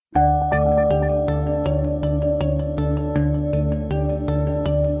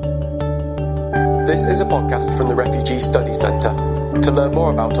This is a podcast from the Refugee Study Centre. To learn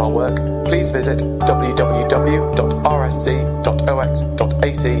more about our work, please visit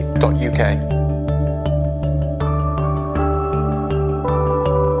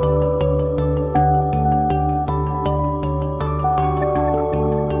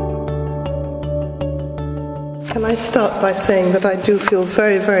Can I start by saying that I do feel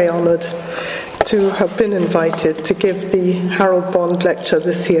very, very honoured to have been invited to give the Harrell-Bond Lecture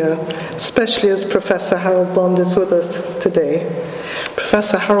this year, especially as Professor Harrell-Bond is with us today.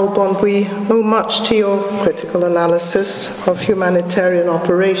 Professor Harrell-Bond, we owe much to your critical analysis of humanitarian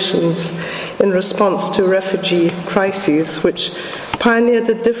operations in response to refugee crises, which pioneered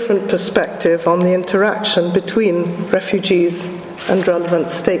a different perspective on the interaction between refugees and relevant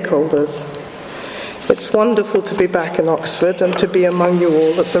stakeholders. It's wonderful to be back in Oxford and to be among you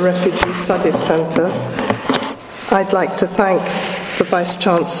all at the Refugee Studies Centre. I'd like to thank the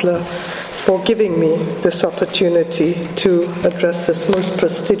Vice-Chancellor for giving me this opportunity to address this most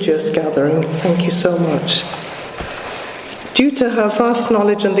prestigious gathering. Thank you so much. Due to her vast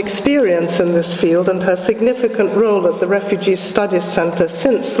knowledge and experience in this field and her significant role at the Refugee Studies Centre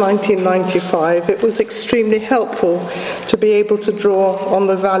since 1995, it was extremely helpful to be able to draw on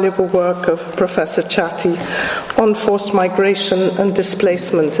the valuable work of Professor Chatty on forced migration and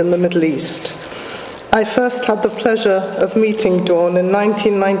displacement in the Middle East. I first had the pleasure of meeting Dawn in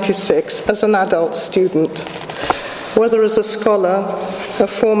 1996 as an adult student. Whether as a scholar, a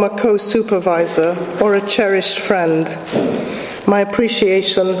former co-supervisor, or a cherished friend, my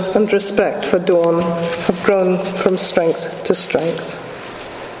appreciation and respect for Dawn have grown from strength to strength.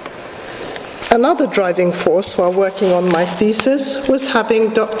 Another driving force while working on my thesis was having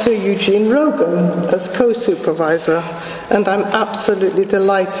Dr. Eugene Rogan as co-supervisor, and I'm absolutely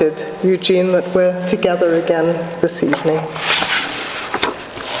delighted, Eugene, that we're together again this evening.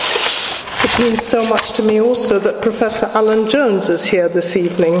 It means so much to me also that Professor Alan Jones is here this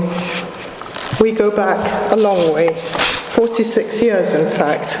evening. We go back a long way, 46 years in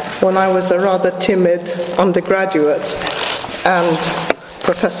fact, when I was a rather timid undergraduate and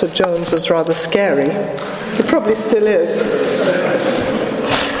Professor Jones was rather scary. He probably still is.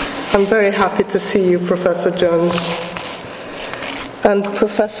 I'm very happy to see you, Professor Jones. And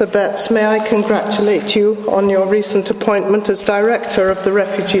Professor Betts, may I congratulate you on your recent appointment as Director of the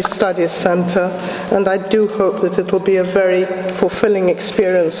Refugee Studies Centre, and I do hope that it will be a very fulfilling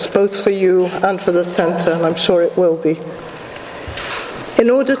experience both for you and for the Centre, and I'm sure it will be.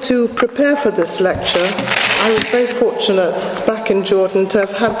 In order to prepare for this lecture, I was very fortunate back in Jordan to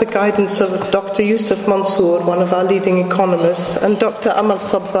have had the guidance of Dr. Yusuf Mansour, one of our leading economists, and Dr. Amal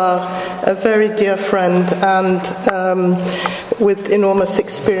Sabbar, a very dear friend and with enormous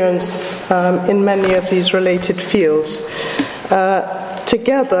experience in many of these related fields,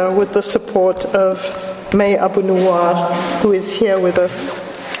 together with the support of May Abu Nuwar, who is here with us.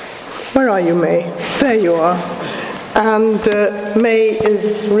 Where are you, May? There you are. And May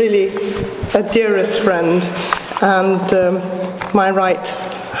is really a dearest friend and my right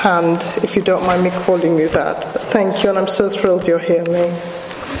hand, if you don't mind me calling you that. But thank you, and I'm so thrilled you're here, May.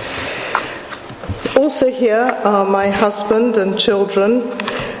 Also here are my husband and children.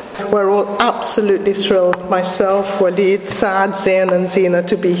 We're all absolutely thrilled, myself, Walid, Saad, Zain and Zina,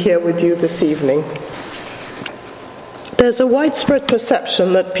 to be here with you this evening. There's a widespread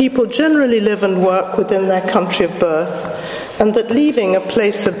perception that people generally live and work within their country of birth, and that leaving a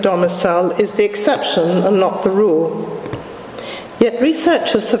place of domicile is the exception and not the rule. Yet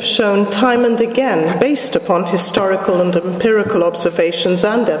researchers have shown time and again, based upon historical and empirical observations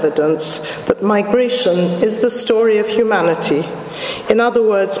and evidence, that migration is the story of humanity. In other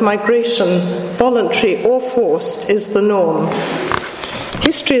words, migration, voluntary or forced, is the norm.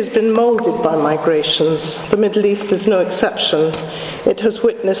 History has been moulded by migrations. The Middle East is no exception. It has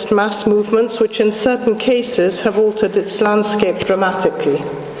witnessed mass movements which in certain cases have altered its landscape dramatically.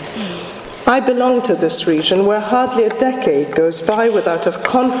 I belong to this region where hardly a decade goes by without a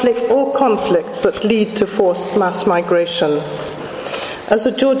conflict or conflicts that lead to forced mass migration. As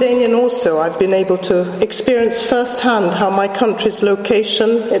a Jordanian also, I've been able to experience firsthand how my country's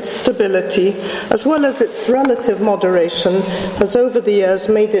location, its stability, as well as its relative moderation, has over the years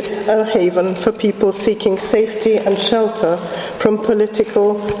made it a haven for people seeking safety and shelter from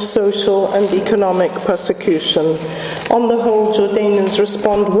political, social, and economic persecution. On the whole, Jordanians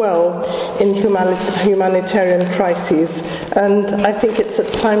respond well in humanitarian crises, and I think it's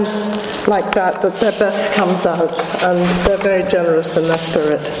at times like that that their best comes out, and they're very generous in their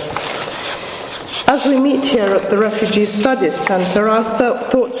spirit. As we meet here at the Refugee Studies Center, our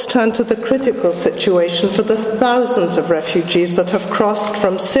thoughts turn to the critical situation for the thousands of refugees that have crossed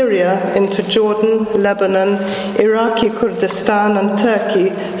from Syria into Jordan, Lebanon, Iraqi Kurdistan and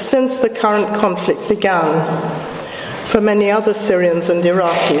Turkey since the current conflict began. For many other Syrians and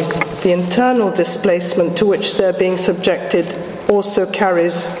Iraqis, the internal displacement to which they're being subjected also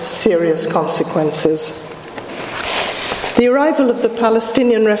carries serious consequences. The arrival of the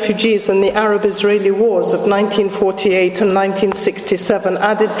Palestinian refugees in the Arab-Israeli wars of 1948 and 1967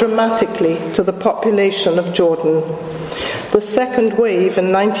 added dramatically to the population of Jordan. The second wave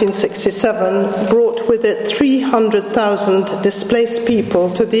in 1967 brought with it 300,000 displaced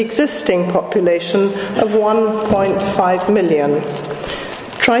people to the existing population of 1.5 million.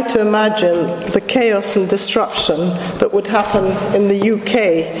 Try to imagine the chaos and disruption that would happen in the UK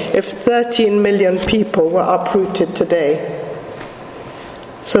if 13 million people were uprooted today.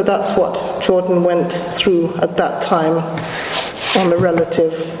 So that's what Jordan went through at that time on a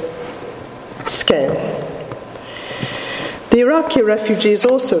relative scale. The Iraqi refugees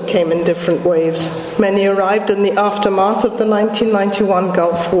also came in different waves. Many arrived in the aftermath of the 1991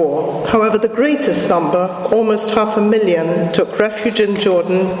 Gulf War. However, the greatest number, almost 500,000, took refuge in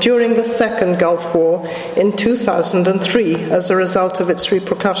Jordan during the Second Gulf War in 2003 as a result of its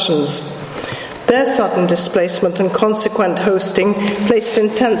repercussions. Their sudden displacement and consequent hosting placed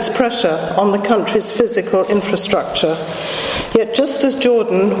intense pressure on the country's physical infrastructure. Yet just as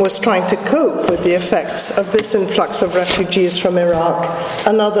Jordan was trying to cope with the effects of this influx of refugees from Iraq,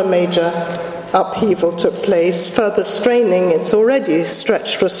 another major upheaval took place, further straining its already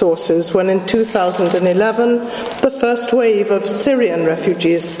stretched resources when in 2011 the first wave of Syrian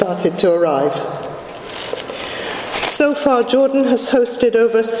refugees started to arrive. So far, Jordan has hosted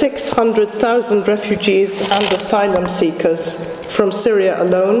over 600,000 refugees and asylum seekers from Syria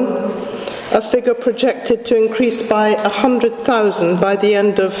alone, a figure projected to increase by 100,000 by the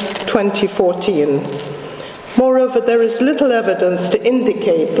end of 2014. Moreover, there is little evidence to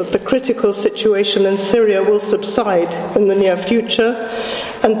indicate that the critical situation in Syria will subside in the near future,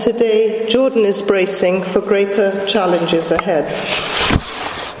 and today Jordan is bracing for greater challenges ahead.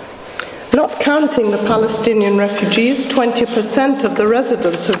 Not counting the Palestinian refugees, 20% of the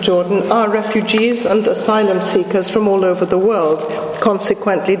residents of Jordan are refugees and asylum seekers from all over the world.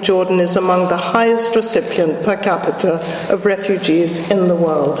 Consequently, Jordan is among the highest recipient per capita of refugees in the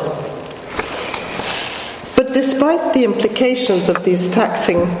world. But despite the implications of these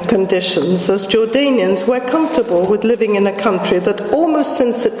taxing conditions, as Jordanians, we're comfortable with living in a country that almost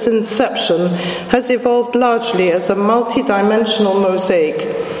since its inception has evolved largely as a multi-dimensional mosaic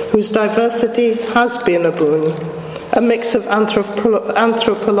whose diversity has been a boon, a mix of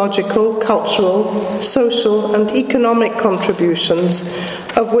anthropological, cultural, social and economic contributions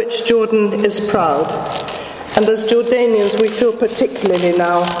of which Jordan is proud. And as Jordanians, we feel particularly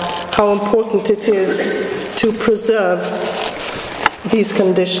now how important it is to preserve these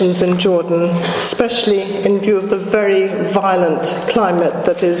conditions in Jordan, especially in view of the very violent climate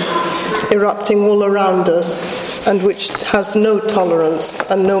that is erupting all around us and which has no tolerance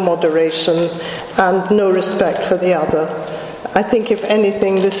and no moderation and no respect for the other. I think, if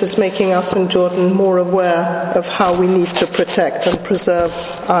anything, this is making us in Jordan more aware of how we need to protect and preserve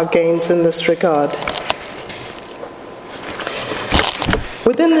our gains in this regard.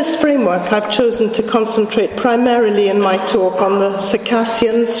 Within this framework, I've chosen to concentrate primarily in my talk on the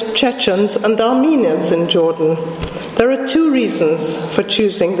Circassians, Chechens and Armenians in Jordan. There are two reasons for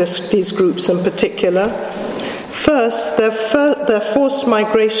choosing these groups in particular. First, their forced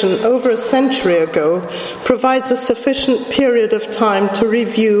migration over a century ago provides a sufficient period of time to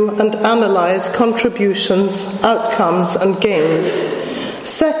review and analyze contributions, outcomes and gains.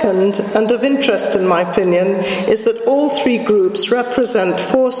 Second, and of interest in my opinion, is that all three groups represent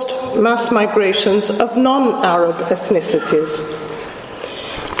forced mass migrations of non-Arab ethnicities.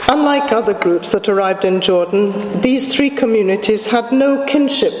 Unlike other groups that arrived in Jordan, these three communities had no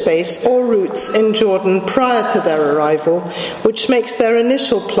kinship base or roots in Jordan prior to their arrival, which makes their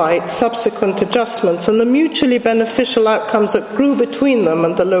initial plight, subsequent adjustments, and the mutually beneficial outcomes that grew between them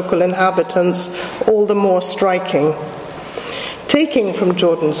and the local inhabitants all the more striking. Taking from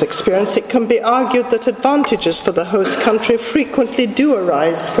Jordan's experience, it can be argued that advantages for the host country frequently do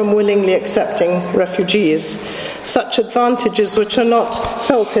arise from willingly accepting refugees. Such advantages, which are not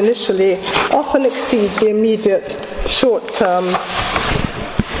felt initially, often exceed the immediate short-term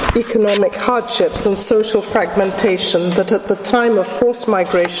economic hardships and social fragmentation that at the time of forced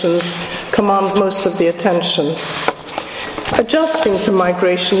migrations command most of the attention. Adjusting to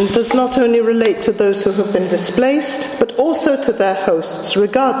migration does not only relate to those who have been displaced, but also to their hosts,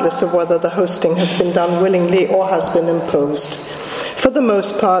 regardless of whether the hosting has been done willingly or has been imposed. For the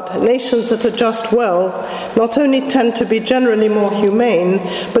most part, nations that adjust well not only tend to be generally more humane,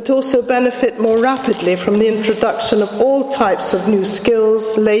 but also benefit more rapidly from the introduction of all types of new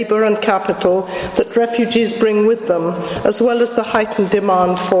skills, labor and capital that refugees bring with them, as well as the heightened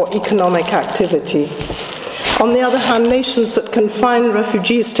demand for economic activity. On the other hand, nations that confine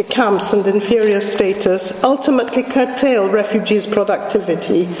refugees to camps and inferior status ultimately curtail refugees'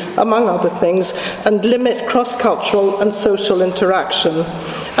 productivity, among other things, and limit cross-cultural and social interaction.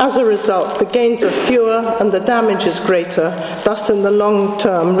 As a result, the gains are fewer and the damage is greater. Thus, in the long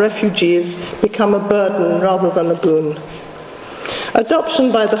term, refugees become a burden rather than a boon.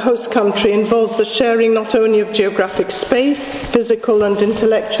 Adoption by the host country involves the sharing not only of geographic space, physical and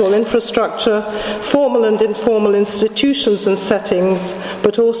intellectual infrastructure, formal and informal institutions and settings,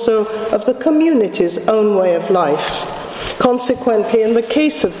 but also of the community's own way of life. Consequently, in the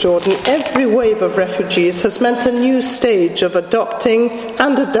case of Jordan, every wave of refugees has meant a new stage of adopting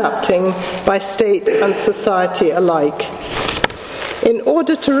and adapting by state and society alike. In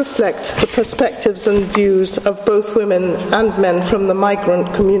order to reflect the perspectives and views of both women and men from the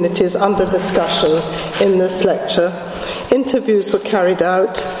migrant communities under discussion in this lecture, interviews were carried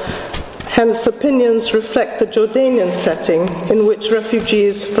out. Hence, opinions reflect the Jordanian setting in which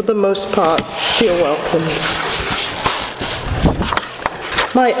refugees, for the most part, feel welcomed.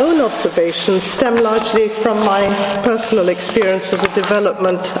 My own observations stem largely from my personal experience as a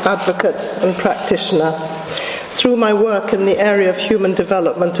development advocate and practitioner. Through my work in the area of human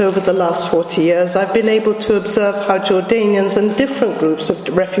development over the last 40 years, I've been able to observe how Jordanians and different groups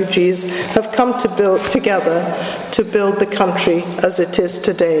of refugees have come to build together to build the country as it is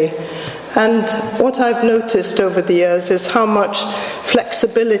today. And what I've noticed over the years is how much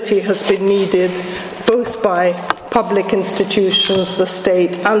flexibility has been needed, both by public institutions, the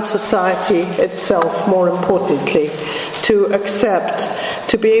state, and society itself, more importantly, to accept,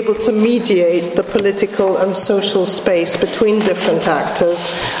 to be able to mediate the political and social space between different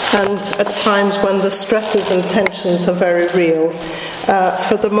actors, and at times when the stresses and tensions are very real.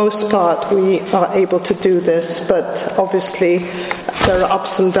 For the most part, we are able to do this, but obviously there are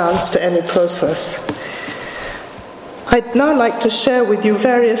ups and downs to any process. I'd now like to share with you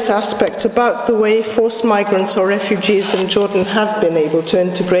various aspects about the way forced migrants or refugees in Jordan have been able to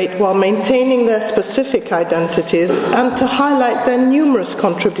integrate while maintaining their specific identities, and to highlight their numerous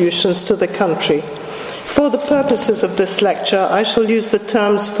contributions to the country. For the purposes of this lecture, I shall use the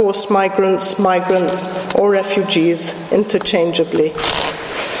terms forced migrants, migrants, or refugees interchangeably.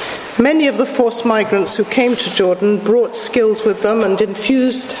 Many of the forced migrants who came to Jordan brought skills with them and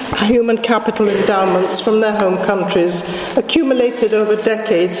infused human capital endowments from their home countries, accumulated over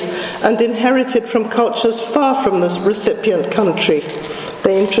decades and inherited from cultures far from the recipient country.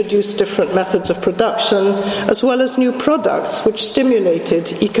 They introduced different methods of production, as well as new products which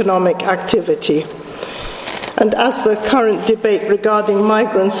stimulated economic activity. And as the current debate regarding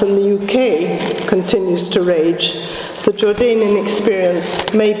migrants in the UK continues to rage, the Jordanian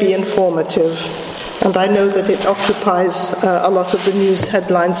experience may be informative, and I know that it occupies a lot of the news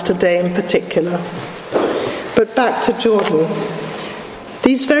headlines today in particular. But back to Jordan.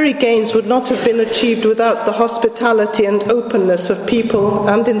 These very gains would not have been achieved without the hospitality and openness of people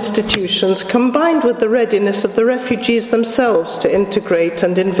and institutions, combined with the readiness of the refugees themselves to integrate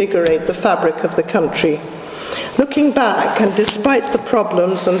and invigorate the fabric of the country. Looking back, and despite the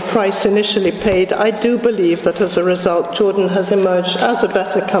problems and price initially paid, I do believe that as a result, Jordan has emerged as a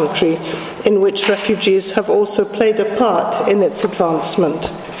better country in which refugees have also played a part in its advancement.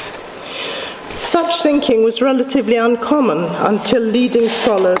 Such thinking was relatively uncommon until leading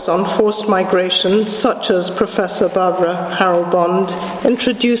scholars on forced migration, such as Professor Barbara Harrell-Bond,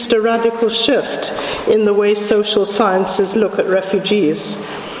 introduced a radical shift in the way social sciences look at refugees.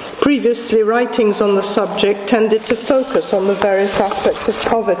 Previously, writings on the subject tended to focus on the various aspects of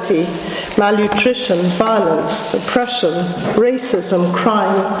poverty, malnutrition, violence, oppression, racism,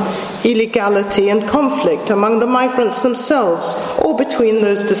 crime, illegality, and conflict among the migrants themselves, or between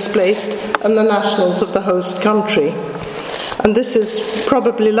those displaced and the nationals of the host country. And this is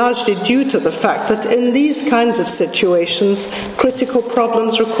probably largely due to the fact that in these kinds of situations, critical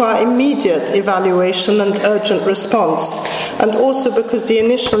problems require immediate evaluation and urgent response, and also because the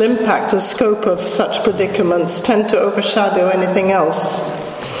initial impact and scope of such predicaments tend to overshadow anything else.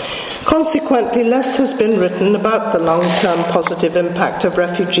 Consequently, less has been written about the long-term positive impact of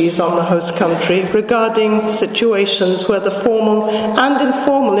refugees on the host country regarding situations where the formal and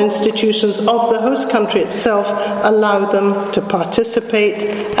informal institutions of the host country itself allow them to participate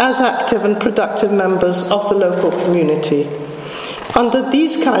as active and productive members of the local community. Under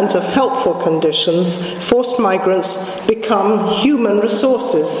these kinds of helpful conditions, forced migrants become human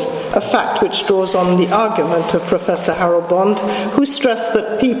resources, a fact which draws on the argument of Professor Harrell-Bond, who stressed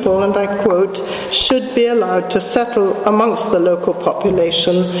that people, and I quote, should be allowed to settle amongst the local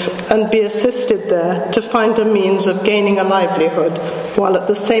population and be assisted there to find a means of gaining a livelihood, while at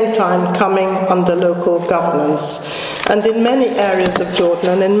the same time coming under local governance. And in many areas of Jordan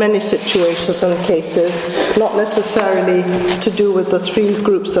and in many situations and cases, not necessarily to do with the three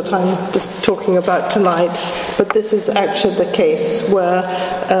groups that I'm just talking about tonight, but this is actually the case where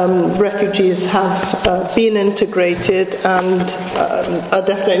refugees have been integrated and are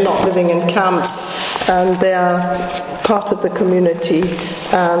definitely not living in camps, and they are part of the community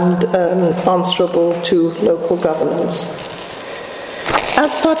and answerable to local governance.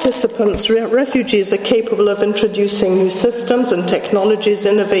 As participants, refugees are capable of introducing new systems and technologies,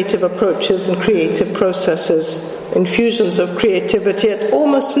 innovative approaches and creative processes. Infusions of creativity at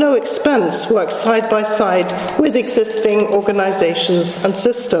almost no expense work side by side with existing organizations and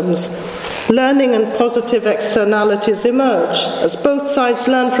systems. Learning and positive externalities emerge as both sides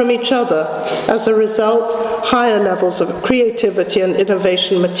learn from each other. As a result, higher levels of creativity and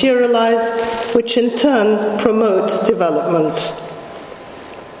innovation materialize, which in turn promote development.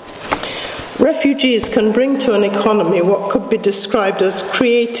 Refugees can bring to an economy what could be described as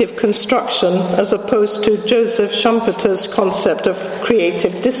creative construction, as opposed to Joseph Schumpeter's concept of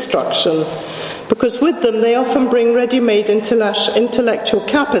creative destruction, because with them they often bring ready-made intellectual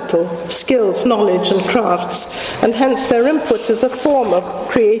capital, skills, knowledge and crafts, and hence their input is a form of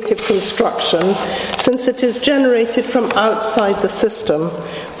creative construction, since it is generated from outside the system.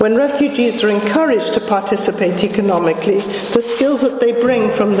 When refugees are encouraged to participate economically, the skills that they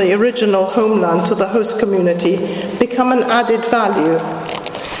bring from the original homeland to the host community become an added value.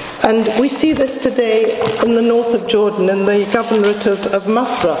 And we see this today in the north of Jordan, in the governorate of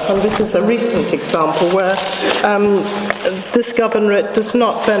Mafra, and this is a recent example where this governorate does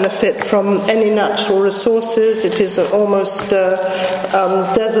not benefit from any natural resources. It is an almost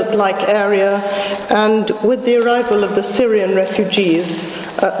desert-like area, and with the arrival of the Syrian refugees,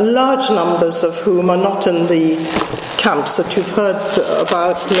 large numbers of whom are not in the camps that you've heard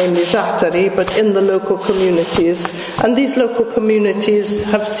about, namely Zaatari, but in the local communities. And these local communities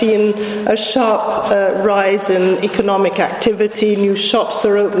have seen a sharp rise in economic activity. New shops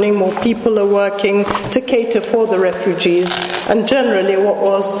are opening, more people are working to cater for the refugees. And generally what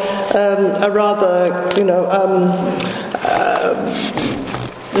was a rather,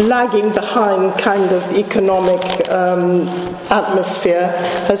 lagging behind kind of economic atmosphere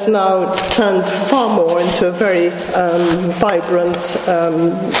has now turned far more into a very vibrant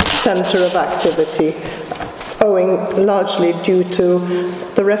center of activity, owing largely due to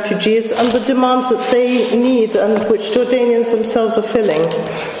the refugees and the demands that they need and which Jordanians themselves are filling.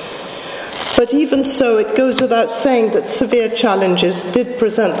 But even so, it goes without saying that severe challenges did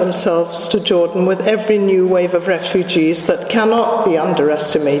present themselves to Jordan with every new wave of refugees that cannot be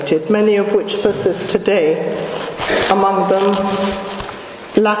underestimated, many of which persist today. Among them,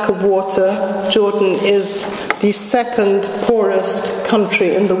 lack of water. Jordan is the second poorest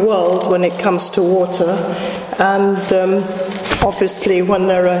country in the world when it comes to water, and obviously when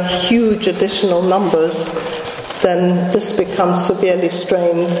there are huge additional numbers, then this becomes severely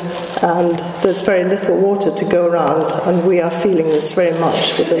strained and there's very little water to go around, and we are feeling this very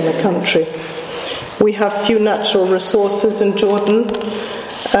much within the country. We have few natural resources in Jordan.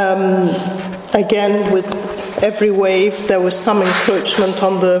 Again, with every wave there was some encroachment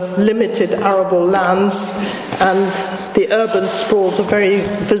on the limited arable lands, and the urban sprawls are very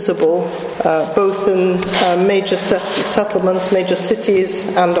visible, both in major settlements, major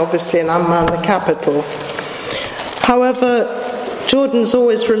cities, and obviously in Amman, the capital. However, Jordan's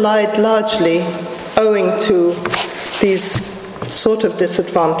always relied largely, owing to these sort of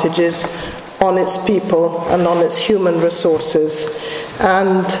disadvantages, on its people and on its human resources,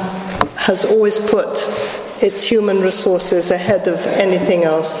 and has always put its human resources ahead of anything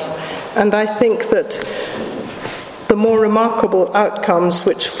else. And I think that the more remarkable outcomes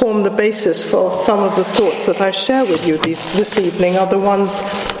which form the basis for some of the thoughts that I share with you this evening are the ones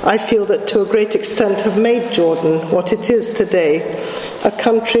I feel that to a great extent have made Jordan what it is today, a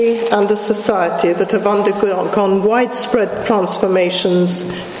country and a society that have undergone widespread transformations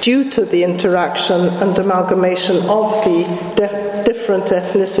due to the interaction and amalgamation of the different different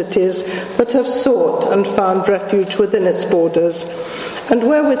ethnicities that have sought and found refuge within its borders, and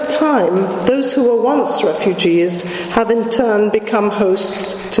where with time those who were once refugees have in turn become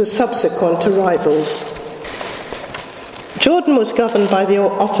hosts to subsequent arrivals. Jordan was governed by the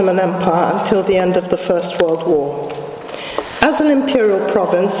Ottoman Empire until the end of the First World War. As an imperial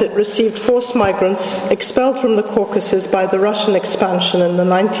province, it received forced migrants expelled from the Caucasus by the Russian expansion in the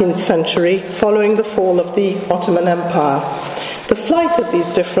 19th century following the fall of the Ottoman Empire. The flight of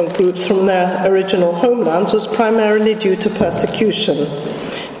these different groups from their original homelands was primarily due to persecution.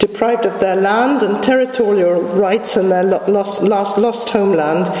 Deprived of their land and territorial rights in their lost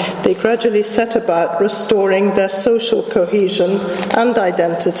homeland, they gradually set about restoring their social cohesion and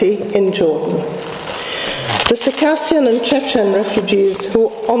identity in Jordan. The Circassian and Chechen refugees, who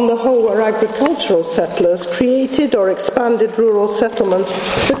on the whole were agricultural settlers, created or expanded rural settlements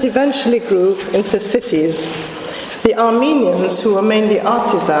that eventually grew into cities. The Armenians, who were mainly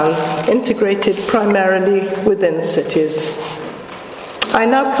artisans, integrated primarily within cities. I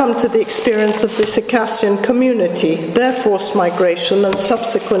now come to the experience of the Circassian community, their forced migration and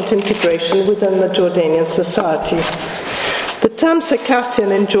subsequent integration within the Jordanian society. The term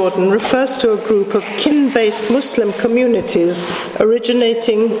Circassian in Jordan refers to a group of kin-based Muslim communities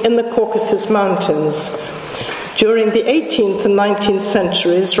originating in the Caucasus Mountains. During the 18th and 19th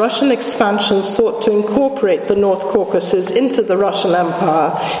centuries, Russian expansion sought to incorporate the North Caucasus into the Russian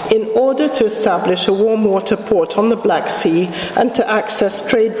Empire in order to establish a warm water port on the Black Sea and to access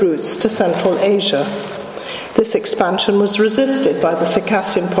trade routes to Central Asia. This expansion was resisted by the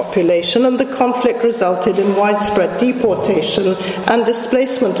Circassian population, and the conflict resulted in widespread deportation and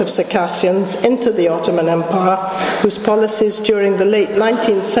displacement of Circassians into the Ottoman Empire, whose policies during the late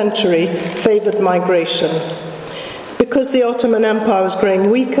 19th century favored migration. Because the Ottoman Empire was growing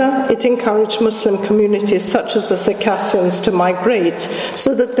weaker, it encouraged Muslim communities such as the Circassians to migrate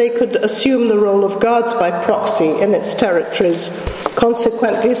so that they could assume the role of guards by proxy in its territories.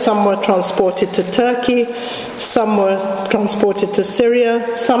 Consequently, some were transported to Turkey, some were transported to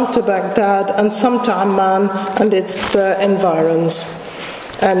Syria, some to Baghdad, and some to Amman and its environs.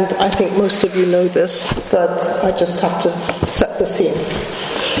 And I think most of you know this, but I just have to set the scene.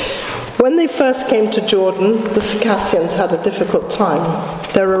 When they first came to Jordan, the Circassians had a difficult time.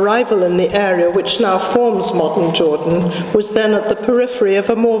 Their arrival in the area which now forms modern Jordan was then at the periphery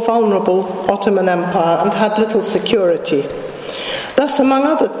of a more vulnerable Ottoman Empire and had little security. Thus, among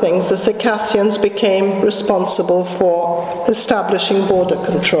other things, the Circassians became responsible for establishing border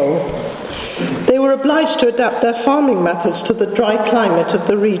control. They were obliged to adapt their farming methods to the dry climate of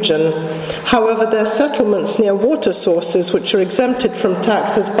the region. However, their settlements near water sources, which are exempted from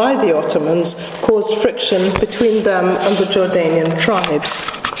taxes by the Ottomans, caused friction between them and the Jordanian tribes.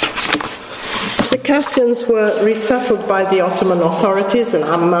 Circassians were resettled by the Ottoman authorities in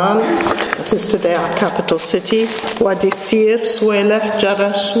Amman, which is today our capital city, Wadi Sir, Suwayleh,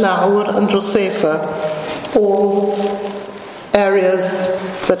 Jarash, Naur, and Rusayfa, all areas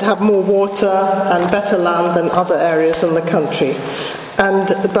that have more water and better land than other areas in the country. And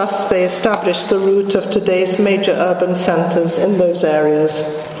thus they established the root of today's major urban centers in those areas.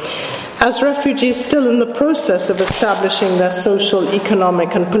 As refugees still in the process of establishing their social,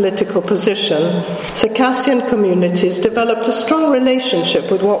 economic, and political position, Circassian communities developed a strong relationship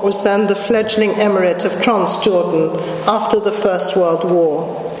with what was then the fledgling Emirate of Transjordan after the First World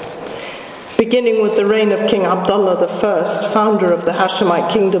War. Beginning with the reign of King Abdullah I, founder of the Hashemite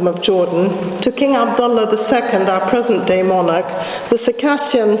Kingdom of Jordan, to King Abdullah II, our present-day monarch, the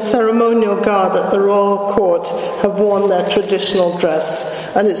Circassian ceremonial guard at the royal court have worn their traditional dress,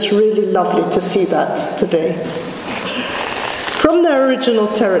 and it's really lovely to see that today. From their original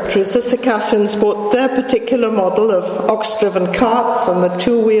territories, the Circassians brought their particular model of ox-driven carts and the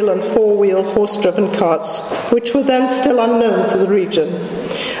two-wheel and four-wheel horse-driven carts, which were then still unknown to the region.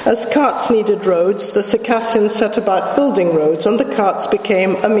 As carts needed roads, the Circassians set about building roads, and the carts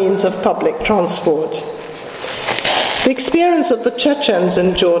became a means of public transport. The experience of the Chechens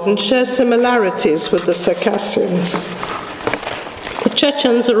in Jordan shares similarities with the Circassians. The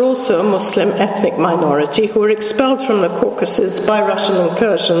Chechens are also a Muslim ethnic minority who were expelled from the Caucasus by Russian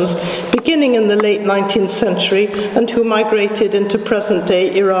incursions beginning in the late 19th century and who migrated into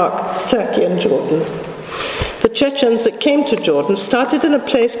present-day Iraq, Turkey, and Jordan. The Chechens that came to Jordan started in a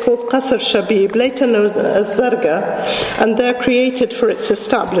place called Qasr Shabib, later known as Zarqa, and there created for its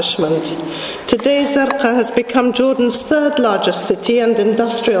establishment. Today, Zarqa has become Jordan's third largest city and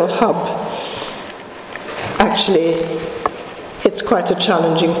industrial hub. Actually, it's quite a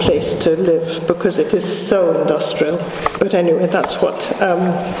challenging place to live because it is so industrial. But anyway, that's what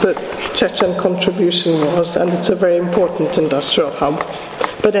the Chechen contribution was, and it's a very important industrial hub.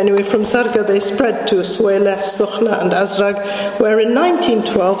 But anyway, from Zarga they spread to Suele, Sokhna and Azraq, where in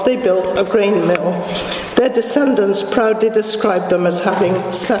 1912 they built a grain mill. Their descendants proudly described them as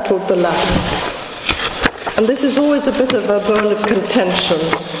having settled the land. And this is always a bit of a bone of contention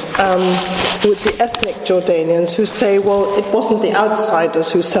with the ethnic Jordanians who say, well, it wasn't the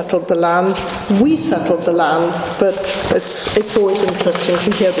outsiders who settled the land, we settled the land, but it's always interesting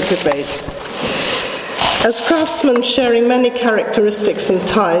to hear the debate. As craftsmen sharing many characteristics and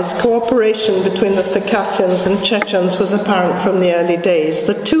ties, cooperation between the Circassians and Chechens was apparent from the early days.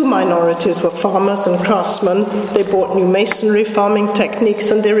 The two minorities were farmers and craftsmen. They brought new masonry, farming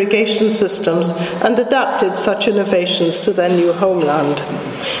techniques and irrigation systems and adapted such innovations to their new homeland.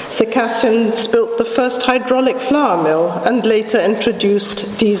 Circassians built the first hydraulic flour mill and later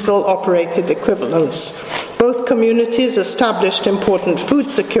introduced diesel-operated equivalents. Both communities established important food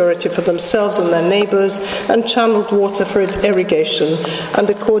security for themselves and their neighbors and channeled water for irrigation, and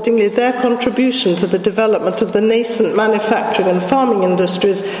accordingly their contribution to the development of the nascent manufacturing and farming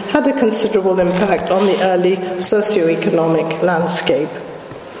industries had a considerable impact on the early socio-economic landscape.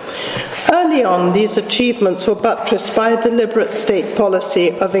 Early on, these achievements were buttressed by a deliberate state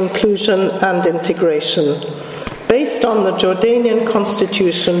policy of inclusion and integration. Based on the Jordanian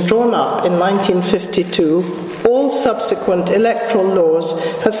constitution drawn up in 1952, all subsequent electoral laws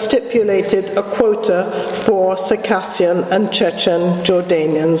have stipulated a quota for Circassian and Chechen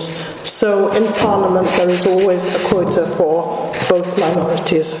Jordanians. So in Parliament there is always a quota for both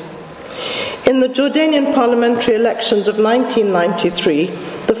minorities. In the Jordanian parliamentary elections of 1993,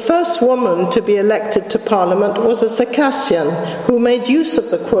 the first woman to be elected to Parliament was a Circassian who made use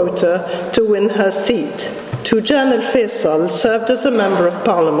of the quota to win her seat. Tujan al-Faisal served as a member of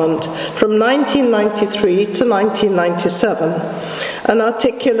Parliament from 1993 to 1997. An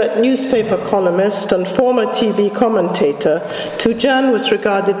articulate newspaper columnist and former TV commentator, Tujan was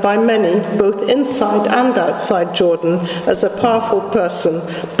regarded by many, both inside and outside Jordan, as a powerful person,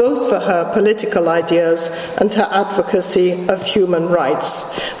 both for her political ideas and her advocacy of human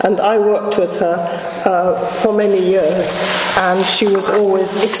rights. And I worked with her for many years, and she was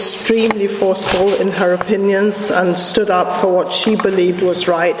always extremely forceful in her opinions and stood up for what she believed was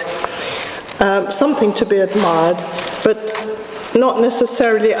right. Something to be admired, but not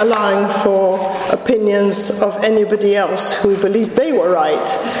necessarily allowing for opinions of anybody else who believed they were right.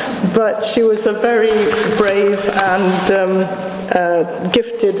 But she was a very brave and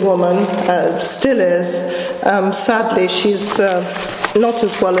gifted woman, still is. Sadly, she's not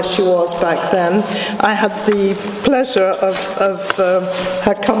as well as she was back then. I had the pleasure of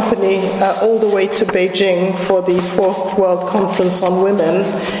her company all the way to Beijing for the 4th World Conference on Women,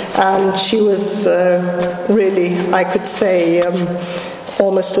 and she was really, I could say,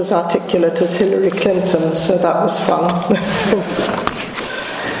 almost as articulate as Hillary Clinton, so that was fun.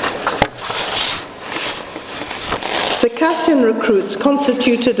 Circassian recruits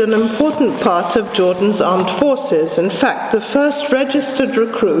constituted an important part of Jordan's armed forces. In fact, the first registered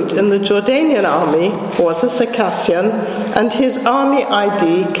recruit in the Jordanian army was a Circassian, and his army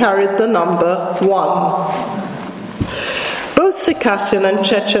ID carried the number 1. Both Circassian and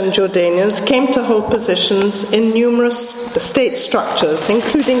Chechen Jordanians came to hold positions in numerous state structures,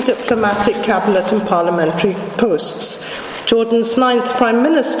 including diplomatic, cabinet and parliamentary posts. Jordan's 9th Prime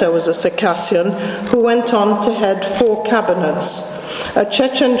Minister was a Circassian who went on to head 4 cabinets. A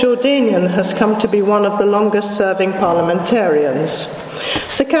Chechen Jordanian has come to be one of the longest-serving parliamentarians.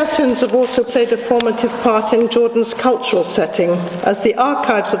 Circassians have also played a formative part in Jordan's cultural setting, as the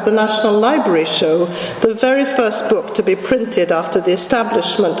archives of the National Library show. The very first book to be printed after the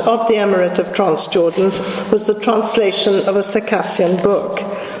establishment of the Emirate of Transjordan was the translation of a Circassian book.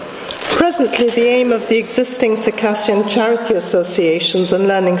 Presently, the aim of the existing Circassian charity associations and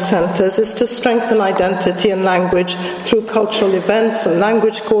learning centres is to strengthen identity and language through cultural events and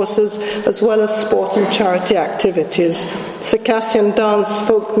language courses, as well as sport and charity activities. Circassian dance,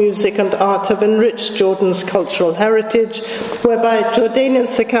 folk music and art have enriched Jordan's cultural heritage, whereby Jordanian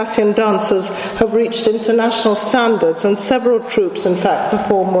Circassian dancers have reached international standards, and several troupes, in fact,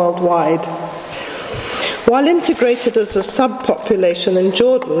 perform worldwide. While integrated as a subpopulation in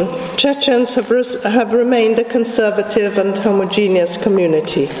Jordan, Chechens have remained a conservative and homogeneous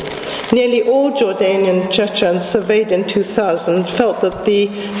community. Nearly all Jordanian Chechens surveyed in 2000 felt that the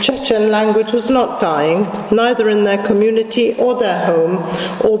Chechen language was not dying, neither in their community or their home,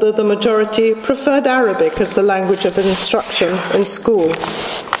 although the majority preferred Arabic as the language of instruction in school.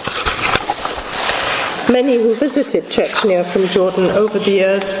 Many who visited Chechnya from Jordan over the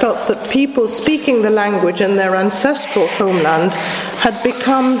years felt that people speaking the language in their ancestral homeland had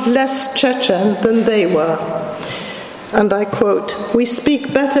become less Chechen than they were. And I quote, "We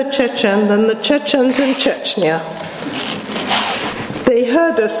speak better Chechen than the Chechens in Chechnya." They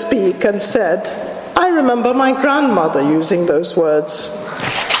heard us speak and said, "I remember my grandmother using those words."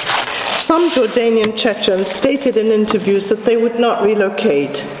 Some Jordanian Chechens stated in interviews that they would not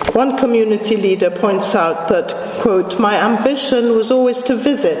relocate. One community leader points out that, quote, "My ambition was always to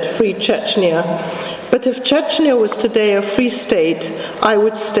visit free Chechnya, but if Chechnya was today a free state, I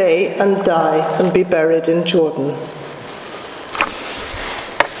would stay and die and be buried in Jordan."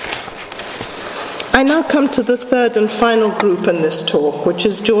 I now come to the third and final group in this talk, which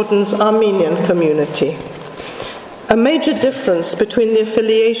is Jordan's Armenian community. A major difference between the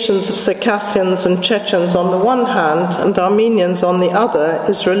affiliations of Circassians and Chechens on the one hand and Armenians on the other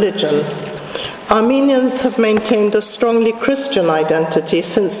is religion. Armenians have maintained a strongly Christian identity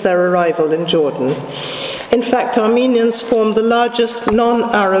since their arrival in Jordan. In fact, Armenians form the largest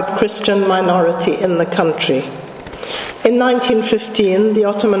non-Arab Christian minority in the country. In 1915, the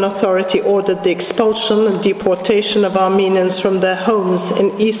Ottoman Authority ordered the expulsion and deportation of Armenians from their homes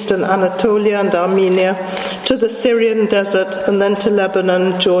in eastern Anatolia and Armenia to the Syrian desert and then to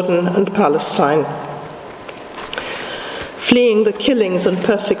Lebanon, Jordan, and Palestine. Fleeing the killings and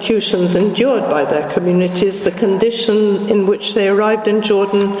persecutions endured by their communities, the condition in which they arrived in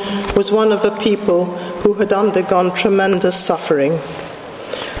Jordan was one of a people who had undergone tremendous suffering.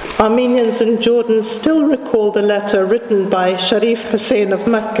 Armenians in Jordan still recall the letter written by Sharif Hussein of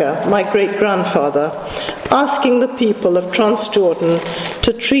Mecca, my great-grandfather, asking the people of Transjordan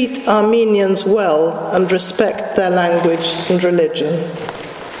to treat Armenians well and respect their language and religion.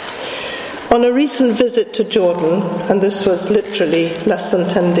 On a recent visit to Jordan, and this was literally less than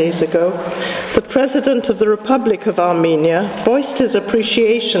 10 days ago, the President of the Republic of Armenia voiced his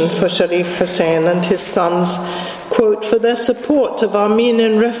appreciation for Sharif Hussein and his sons, quote, "for their support of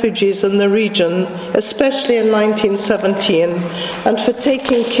Armenian refugees in the region, especially in 1917, and for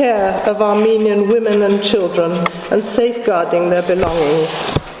taking care of Armenian women and children and safeguarding their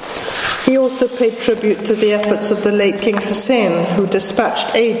belongings." He also paid tribute to the efforts of the late King Hussein, who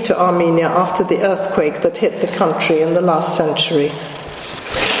dispatched aid to Armenia after the earthquake that hit the country in the last century.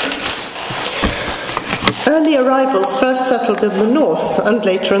 Early arrivals first settled in the north and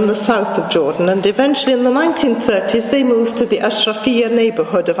later in the south of Jordan, and eventually in the 1930s they moved to the Ashrafiyya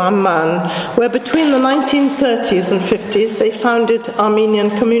neighborhood of Amman, where between the 1930s and 50s they founded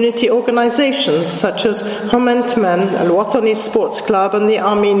Armenian community organizations such as Homent Men, Al-Watani Sports Club, and the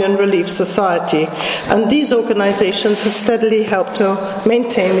Armenian Relief Society. And these organizations have steadily helped to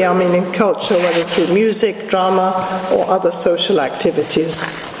maintain the Armenian culture, whether through music, drama, or other social activities.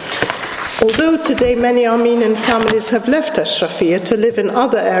 Although today many Armenian families have left Ashrafiyya to live in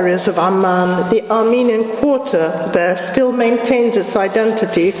other areas of Amman, the Armenian quarter there still maintains its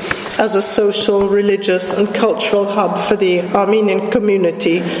identity as a social, religious, and cultural hub for the Armenian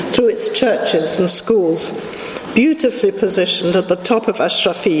community through its churches and schools. Beautifully positioned at the top of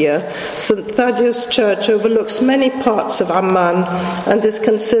Ashrafiyya, St. Thaddeus Church overlooks many parts of Amman and is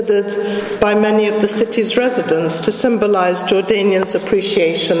considered by many of the city's residents to symbolize Jordanians'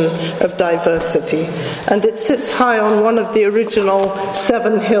 appreciation of diversity. And it sits high on one of the original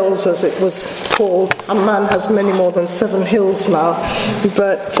 7 hills, as it was called. Amman has many more than 7 hills now,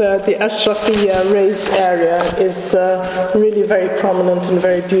 but the Ashrafiyya raised area is really very prominent and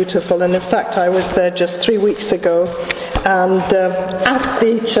very beautiful. And in fact, I was there just 3 weeks ago, and at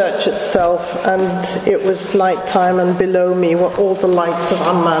the church itself, and it was nighttime, and below me were all the lights of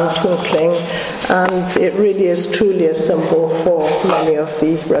Amman twinkling, and it really is truly a symbol for many of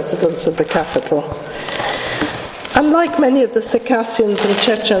the residents of the capital. Unlike many of the Circassians and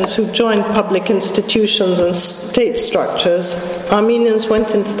Chechens who joined public institutions and state structures, Armenians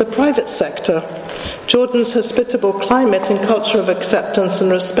went into the private sector. Jordan's hospitable climate and culture of acceptance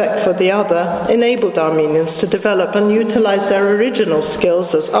and respect for the other enabled Armenians to develop and utilize their original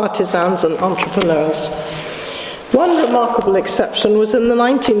skills as artisans and entrepreneurs. One remarkable exception was in the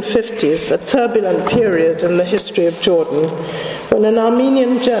 1950s, a turbulent period in the history of Jordan, when an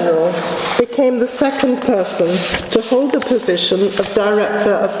Armenian general became the second person to hold the position of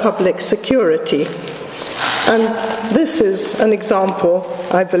Director of Public Security. And this is an example,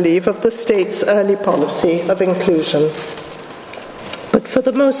 I believe, of the state's early policy of inclusion. But For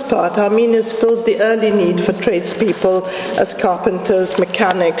the most part, Armenians filled the early need for tradespeople as carpenters,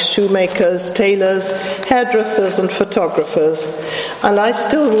 mechanics, shoemakers, tailors, hairdressers, and photographers. And I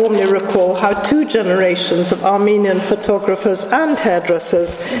still warmly recall how 2 generations of Armenian photographers and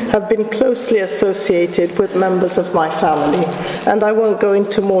hairdressers have been closely associated with members of my family. And I won't go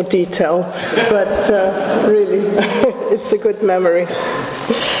into more detail, but really, it's a good memory.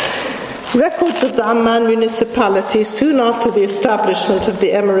 Records of the Amman municipality soon after the establishment of the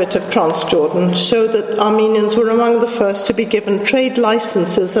Emirate of Transjordan show that Armenians were among the first to be given trade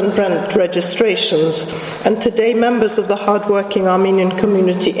licenses and rent registrations, and today members of the hard-working Armenian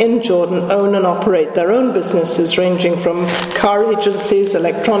community in Jordan own and operate their own businesses ranging from car agencies,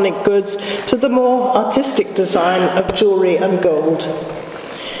 electronic goods, to the more artistic design of jewelry and gold.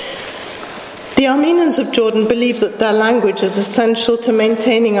 The Armenians of Jordan believe that their language is essential to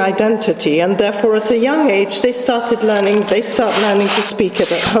maintaining identity, and therefore at a young age they start learning to speak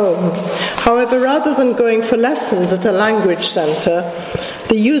it at home. However, rather than going for lessons at a language center,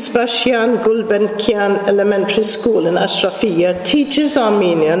 the Yuzbashian Gulbenkian Elementary School in Ashrafiyya teaches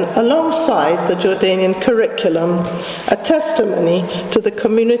Armenian alongside the Jordanian curriculum, a testimony to the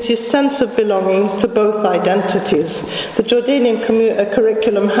community's sense of belonging to both identities. The Jordanian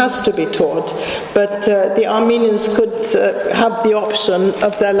curriculum has to be taught, but the Armenians could have the option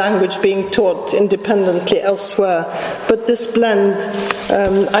of their language being taught independently elsewhere. But this blend,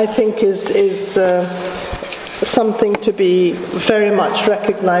 I think, is something to be very much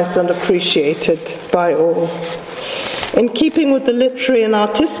recognized and appreciated by all. In keeping with the literary and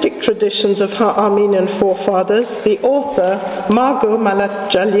artistic traditions of our Armenian forefathers, the author, Margot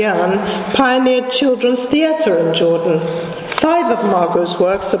Malatjalian, pioneered children's theatre in Jordan. 5 of Margot's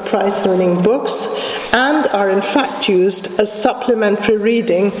works are prize-winning books and are in fact used as supplementary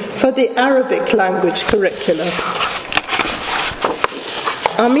reading for the Arabic language curricula.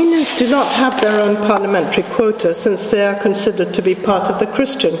 Armenians do not have their own parliamentary quota since they are considered to be part of the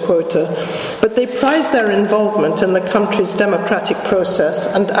Christian quota, but they prize their involvement in the country's democratic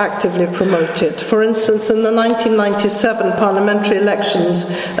process and actively promote it. For instance, in the 1997 parliamentary elections,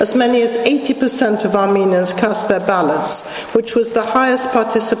 as many as 80% of Armenians cast their ballots, which was the highest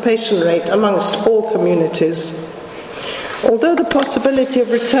participation rate amongst all communities. Although the possibility of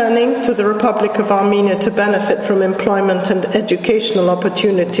returning to the Republic of Armenia to benefit from employment and educational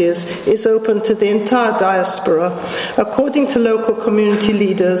opportunities is open to the entire diaspora, according to local community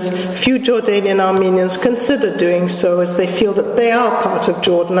leaders, few Jordanian Armenians consider doing so, as they feel that they are part of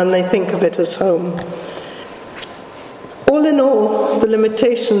Jordan and they think of it as home. All in all, the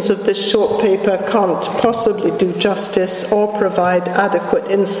limitations of this short paper can't possibly do justice or provide adequate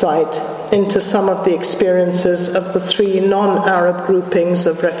insight into some of the experiences of the 3 non-Arab groupings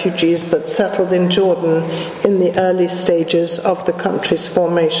of refugees that settled in Jordan in the early stages of the country's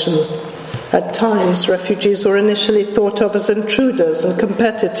formation. At times, refugees were initially thought of as intruders and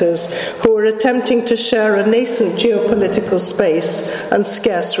competitors who were attempting to share a nascent geopolitical space and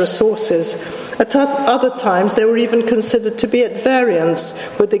scarce resources. At other times, they were even considered to be at variance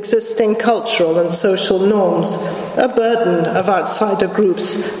with existing cultural and social norms, a burden of outsider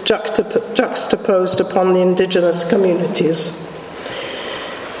groups juxtaposed upon the indigenous communities.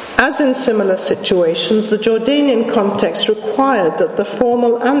 As in similar situations, the Jordanian context required that the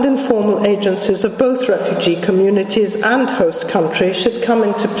formal and informal agencies of both refugee communities and host country should come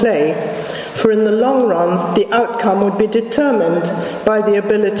into play, for in the long run, the outcome would be determined by the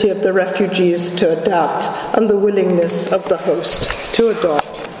ability of the refugees to adapt and the willingness of the host to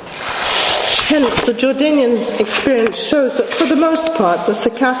adopt. Hence, the Jordanian experience shows that for the most part, the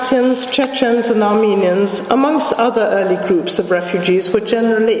Circassians, Chechens and Armenians, amongst other early groups of refugees, were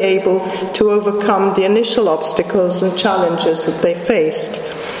generally able to overcome the initial obstacles and challenges that they faced.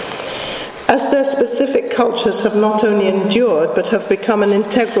 As their specific cultures have not only endured but have become an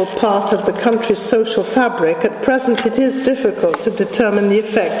integral part of the country's social fabric, at present it is difficult to determine the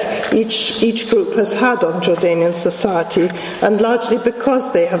effect each group has had on Jordanian society, and largely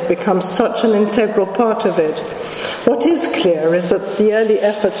because they have become such an integral part of it. What is clear is that the early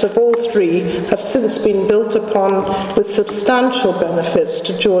efforts of all 3 have since been built upon with substantial benefits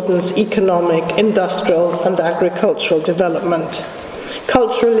to Jordan's economic, industrial and agricultural development.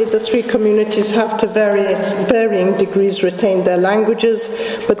 Culturally, the 3 communities have to varying degrees retained their languages,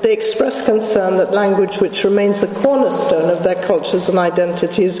 but they express concern that language which remains the cornerstone of their cultures and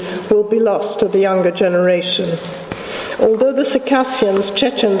identities will be lost to the younger generation. Although the Circassians,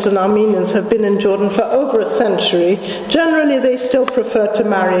 Chechens and Armenians have been in Jordan for over a century, generally they still prefer to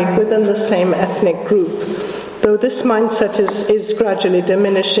marry within the same ethnic group. though this mindset is gradually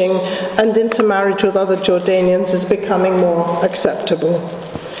diminishing and intermarriage with other Jordanians is becoming more acceptable.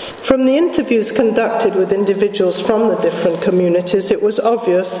 From the interviews conducted with individuals from the different communities, it was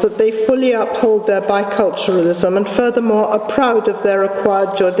obvious that they fully uphold their biculturalism and furthermore are proud of their acquired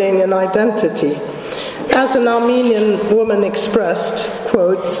Jordanian identity. As an Armenian woman expressed,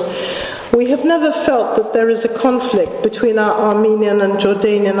 quote, "We have never felt that there is a conflict between our Armenian and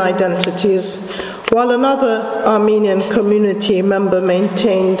Jordanian identities," while another Armenian community member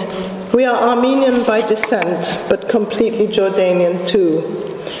maintained, "We are Armenian by descent, but completely Jordanian too."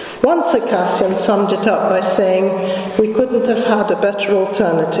 One Circassian summed it up by saying, "We couldn't have had a better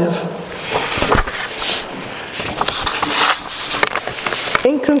alternative."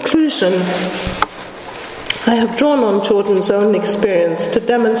 In conclusion, I have drawn on Jordan's own experience to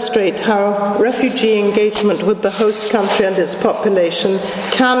demonstrate how refugee engagement with the host country and its population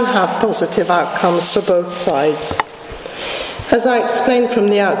can have positive outcomes for both sides. As I explained from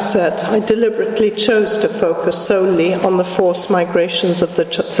the outset, I deliberately chose to focus solely on the forced migrations of the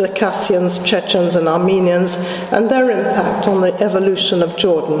Circassians, Chechens and Armenians and their impact on the evolution of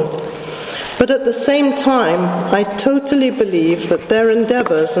Jordan. But at the same time, I totally believe that their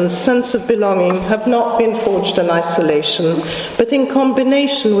endeavors and sense of belonging have not been forged in isolation, but in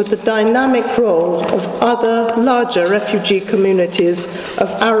combination with the dynamic role of other larger refugee communities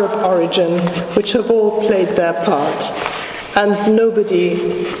of Arab origin, which have all played their part. And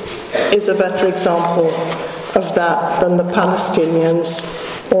nobody is a better example of that than the Palestinians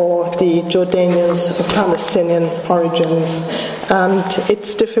or the Jordanians of Palestinian origins. And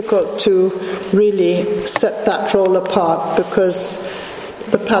it's difficult to really set that role apart because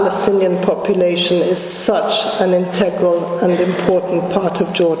the Palestinian population is such an integral and important part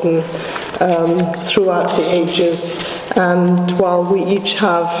of Jordan throughout the ages. And while we each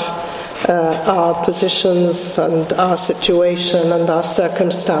have our positions and our situation and our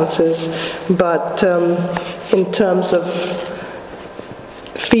circumstances, but in terms of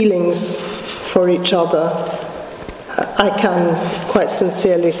feelings for each other, I can quite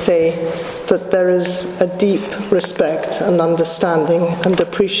sincerely say that there is a deep respect and understanding and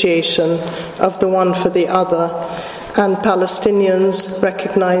appreciation of the one for the other, and Palestinians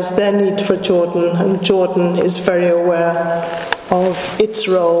recognize their need for Jordan, and Jordan is very aware of its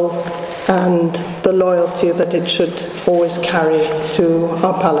role and the loyalty that it should always carry to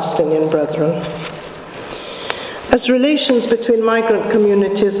our Palestinian brethren. As relations between migrant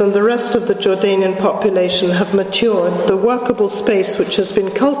communities and the rest of the Jordanian population have matured, the workable space which has been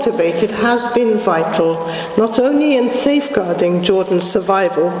cultivated has been vital, not only in safeguarding Jordan's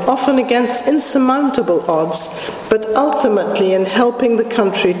survival, often against insurmountable odds, but ultimately in helping the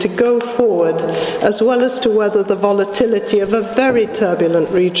country to go forward, as well as to weather the volatility of a very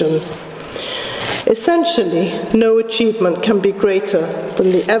turbulent region. Essentially, no achievement can be greater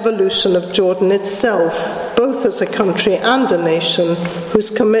than the evolution of Jordan itself, both as a country and a nation, whose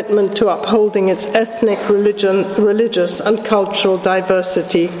commitment to upholding its ethnic, religious and cultural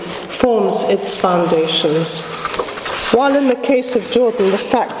diversity forms its foundations. While in the case of Jordan, the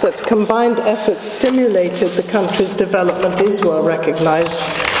fact that combined efforts stimulated the country's development is well recognized,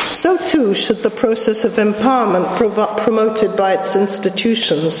 so too should the process of empowerment promoted by its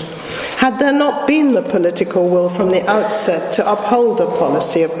institutions. Had there not been the political will from the outset to uphold a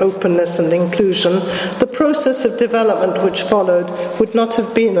policy of openness and inclusion, the process of development which followed would not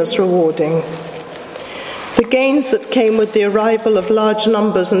have been as rewarding. The gains that came with the arrival of large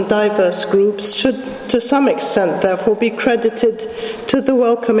numbers and diverse groups should, to some extent, therefore, be credited to the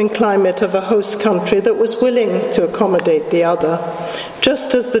welcoming climate of a host country that was willing to accommodate the other.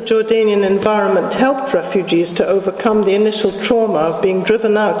 Just as the Jordanian environment helped refugees to overcome the initial trauma of being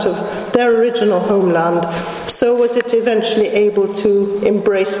driven out of their original homeland, so was it eventually able to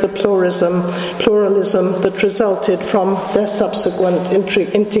embrace the pluralism that resulted from their subsequent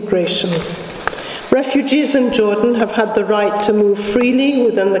integration. Refugees in Jordan have had the right to move freely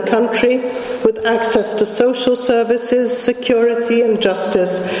within the country with access to social services, security and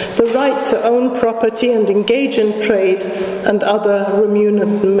justice, the right to own property and engage in trade and other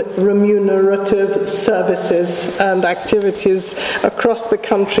remunerative services and activities across the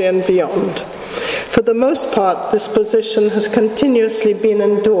country and beyond. For the most part, this position has continuously been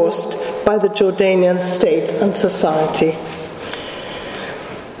endorsed by the Jordanian state and society.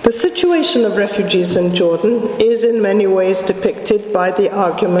 The situation of refugees in Jordan is in many ways depicted by the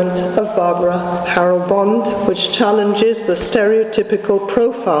argument of Barbara Harrell-Bond, which challenges the stereotypical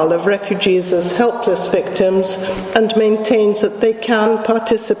profile of refugees as helpless victims and maintains that they can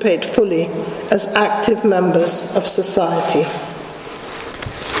participate fully as active members of society.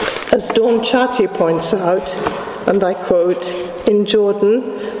 As Dawn Chati points out, and I quote, "In Jordan,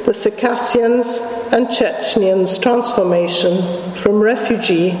 the Circassians and Chechens' transformation from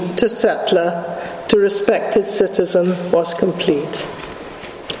refugee to settler to respected citizen was complete."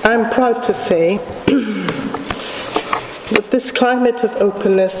 I'm proud to say that this climate of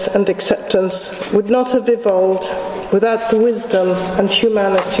openness and acceptance would not have evolved without the wisdom and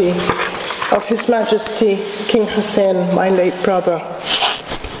humanity of His Majesty King Hussein, my late brother.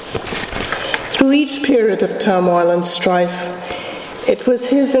 Through each period of turmoil and strife, it was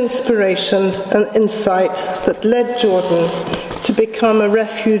his inspiration and insight that led Jordan to become a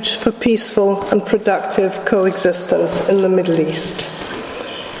refuge for peaceful and productive coexistence in the Middle East.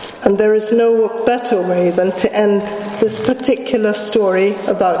 And there is no better way than to end this particular story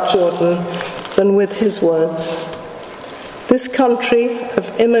about Jordan than with his words. This country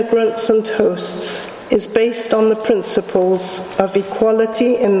of immigrants and hosts is based on the principles of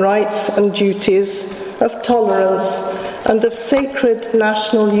equality in rights and duties, of tolerance, and of sacred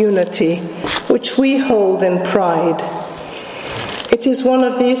national unity, which we hold in pride. It is one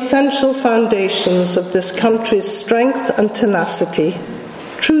of the essential foundations of this country's strength and tenacity.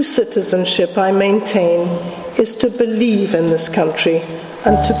 True citizenship, I maintain, is to believe in this country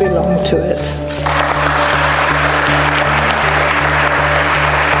and to belong to it.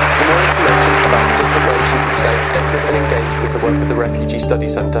 For more information about the different ways you can stay updated and engaged with the work of the Refugee Study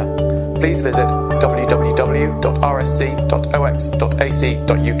Centre, please visit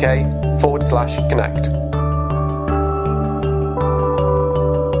www.rsc.ox.ac.uk/connect.